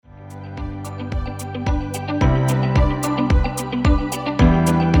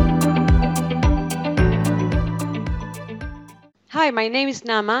my name is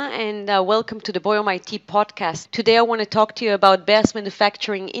Nama, and welcome to the Boyom IT podcast. Today, I want to talk to you about BES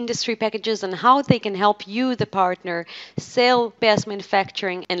manufacturing industry packages and how they can help you, the partner, sell BES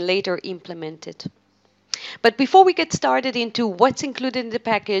manufacturing and later implement it. But before we get started into what's included in the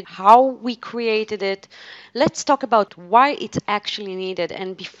package, how we created it, let's talk about why it's actually needed.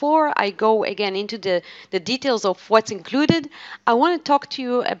 And before I go again into the details of what's included, I want to talk to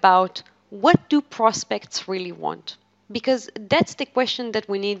you about what do prospects really want? Because that's the question that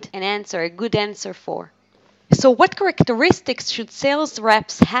we need an answer, a good answer for. So what characteristics should sales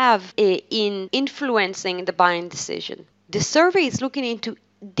reps have in influencing the buying decision? The survey is looking into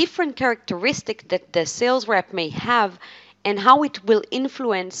different characteristics that the sales rep may have and how it will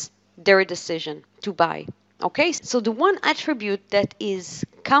influence their decision to buy. Okay, so the one attribute that is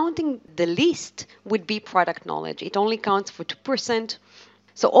counting the least would be product knowledge. It only counts for 2%.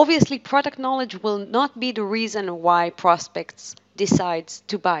 So obviously, product knowledge will not be the reason why prospects decides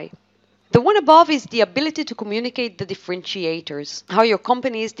to buy. The one above is the ability to communicate the differentiators, how your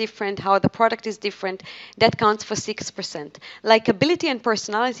company is different, how the product is different. That counts for 6%. Likability and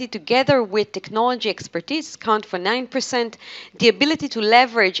personality together with technology expertise count for 9%. The ability to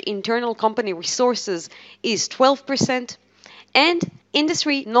leverage internal company resources is 12%. And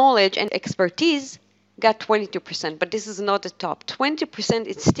industry knowledge and expertise got 22%, but this is not the top. 20%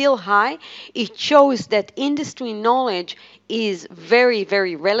 is still high. It shows that industry knowledge is very,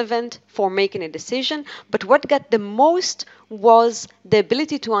 very relevant for making a decision, but what got the most was the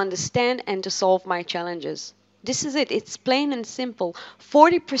ability to understand and to solve my challenges. This is it. It's plain and simple.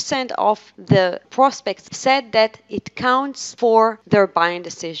 40% of the prospects said that it counts for their buying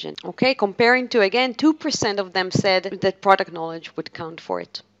decision. Okay, comparing to, again, 2% of them said that product knowledge would count for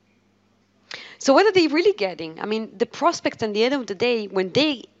it. So what are they really getting? I mean, the prospects at the end of the day, when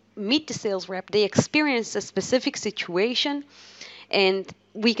they meet the sales rep, they experience a specific situation, and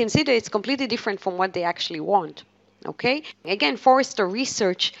we consider it's completely different from what they actually want. Okay? Again, Forrester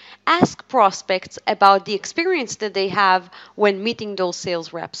Research asked prospects about the experience that they have when meeting those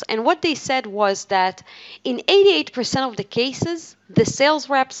sales reps. And what they said was that in 88% of the cases, the sales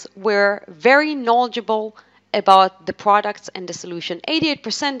reps were very knowledgeable about the products and the solution.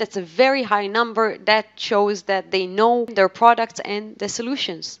 88%, that's a very high number. That shows that they know their products and the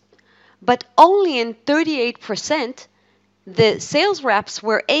solutions. But only in 38%, the sales reps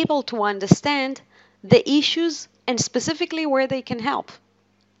were able to understand the issues and specifically where they can help.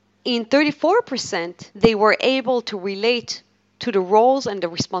 In 34%, they were able to relate to the roles and the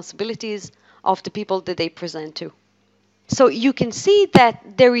responsibilities of the people that they present to. So you can see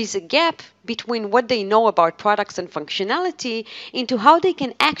that there is a gap between what they know about products and functionality into how they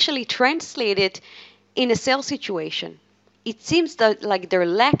can actually translate it in a sales situation. It seems that like they're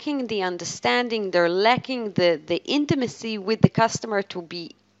lacking the understanding, they're lacking the intimacy with the customer to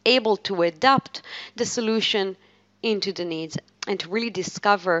be able to adapt the solution into the needs and to really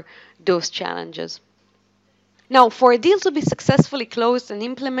discover those challenges. Now, for a deal to be successfully closed and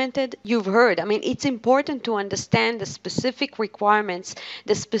implemented, you've heard, I mean, it's important to understand the specific requirements,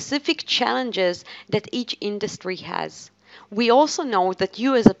 the specific challenges that each industry has. We also know that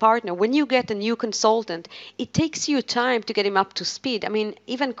you as a partner, when you get a new consultant, it takes you time to get him up to speed. I mean,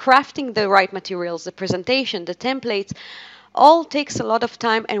 even crafting the right materials, the presentation, the templates, all takes a lot of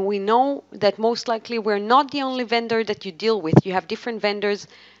time, and we know that most likely we're not the only vendor that you deal with. You have different vendors.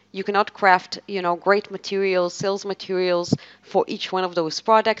 You cannot craft, great materials, sales materials for each one of those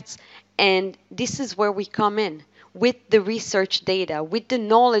products. And this is where we come in with the research data, with the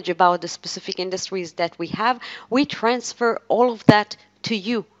knowledge about the specific industries that we have. We transfer all of that to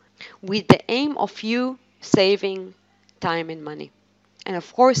you with the aim of you saving time and money. And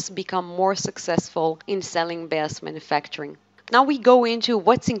of course, become more successful in selling BES manufacturing. Now we go into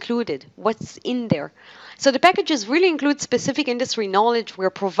what's included, what's in there. So the packages really include specific industry knowledge.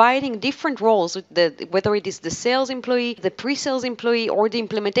 We're providing different roles, whether it is the sales employee, the pre-sales employee, or the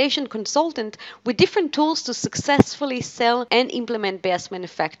implementation consultant, with different tools to successfully sell and implement BES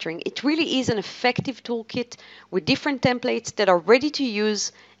manufacturing. It really is an effective toolkit with different templates that are ready to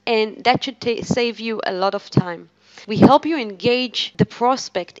use, and that should save you a lot of time. We help you engage the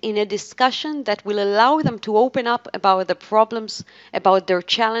prospect in a discussion that will allow them to open up about the problems, about their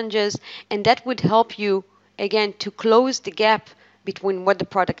challenges, and that would help you, again, to close the gap between what the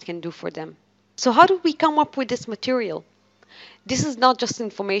product can do for them. So how do we come up with this material? This is not just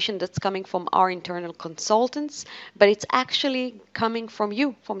information that's coming from our internal consultants, but it's actually coming from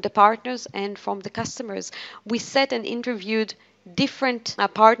you, from the partners and from the customers. We sat and interviewed different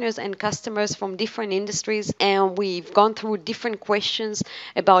partners and customers from different industries, and we've gone through different questions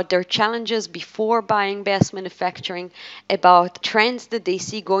about their challenges before buying BESS Manufacturing, about trends that they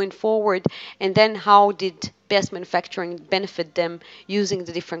see going forward, and then how did BESS Manufacturing benefit them using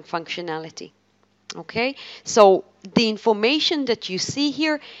the different functionality. Okay, so the information that you see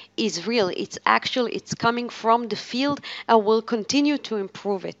here is real. It's coming from the field, and we'll continue to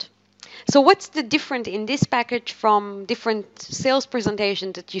improve it. So what's the difference in this package from different sales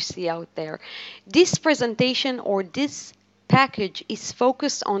presentations that you see out there? This presentation or this package is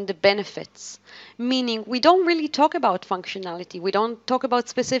focused on the benefits, meaning we don't really talk about functionality. We don't talk about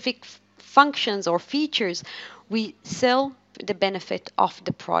specific functions or features. We sell the benefit of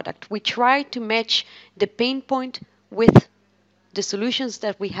the product. We try to match the pain point with the solutions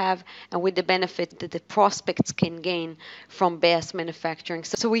that we have and with the benefit that the prospects can gain from BESS Manufacturing.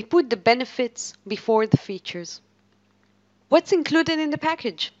 So we put the benefits before the features. What's included in the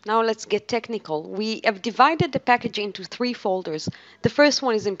package? Now let's get technical. We have divided the package into 3 folders. The first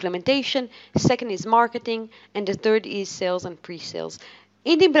one is implementation, second is marketing, and the third is sales and pre-sales.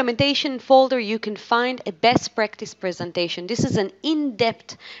 In the implementation folder, you can find a best practice presentation. This is an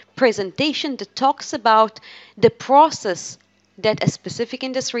in-depth presentation that talks about the process that a specific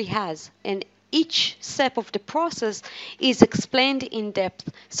industry has, and each step of the process is explained in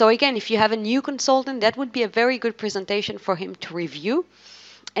depth. So again, if you have a new consultant, that would be a very good presentation for him to review.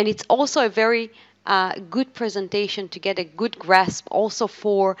 And it's also a very good presentation to get a good grasp also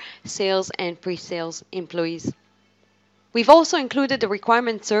for sales and pre-sales employees. We've also included the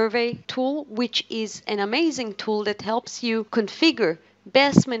requirement survey tool, which is an amazing tool that helps you configure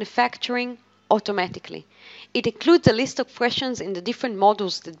BESS Manufacturing automatically. It includes a list of questions in the different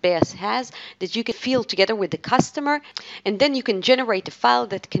modules that BESS has that you can fill together with the customer, and then you can generate a file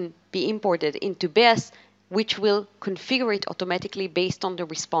that can be imported into BESS, which will configure it automatically based on the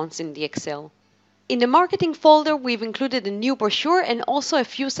response in the Excel. In the marketing folder, we've included a new brochure and also a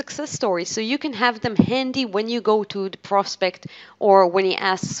few success stories, so you can have them handy when you go to the prospect or when he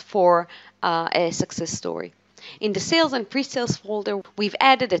asks for a success story. In the sales and pre-sales folder, we've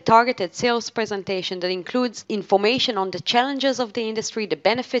added a targeted sales presentation that includes information on the challenges of the industry, the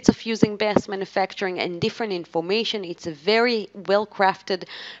benefits of using BESS Manufacturing, and different information. It's a very well-crafted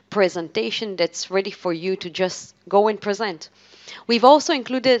presentation that's ready for you to just go and present. We've also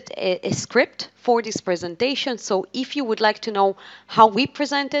included a script for this presentation, so if you would like to know how we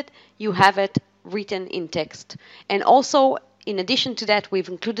present it, you have it written in text. And also, in addition to that, we've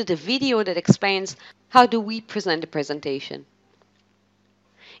included a video that explains how do we present the presentation.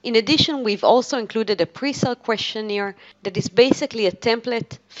 In addition, we've also included a pre-sale questionnaire that is basically a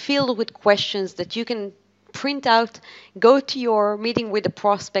template filled with questions that you can print out, go to your meeting with the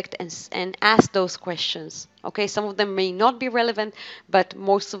prospect and ask those questions. Okay, some of them may not be relevant, but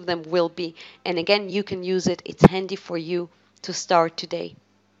most of them will be. And again, you can use it. It's handy for you to start today.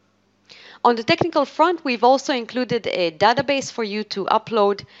 On the technical front, we've also included a database for you to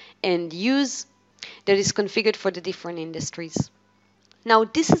upload and use that is configured for the different industries. Now,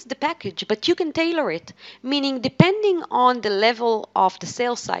 this is the package, but you can tailor it, meaning depending on the level of the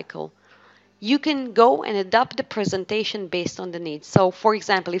sales cycle, you can go and adapt the presentation based on the needs. So, for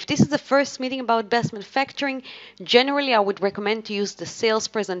example, if this is the first meeting about BESS Manufacturing, generally I would recommend to use the sales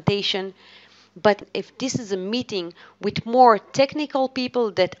presentation. But if this is a meeting with more technical people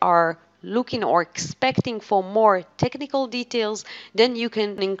that are looking or expecting for more technical details, then you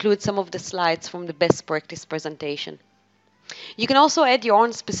can include some of the slides from the best practice presentation. You can also add your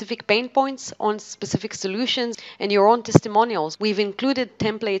own specific pain points, on specific solutions, and your own testimonials. We've included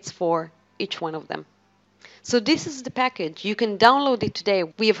templates for each one of them. So this is the package. You can download it today.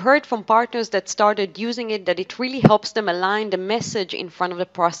 We have heard from partners that started using it that it really helps them align the message in front of the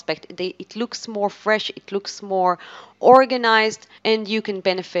prospect. It looks more fresh, it looks more organized, and you can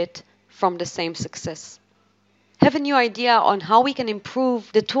benefit from the same success. Have a new idea on how we can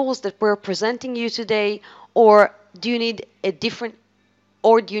improve the tools that we're presenting you today, or do you need different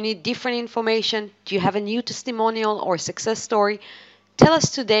information? Do you have a new testimonial or success story? Tell us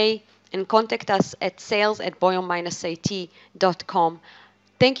today and contact us at sales@boyom-it.com.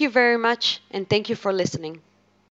 Thank you very much, and thank you for listening.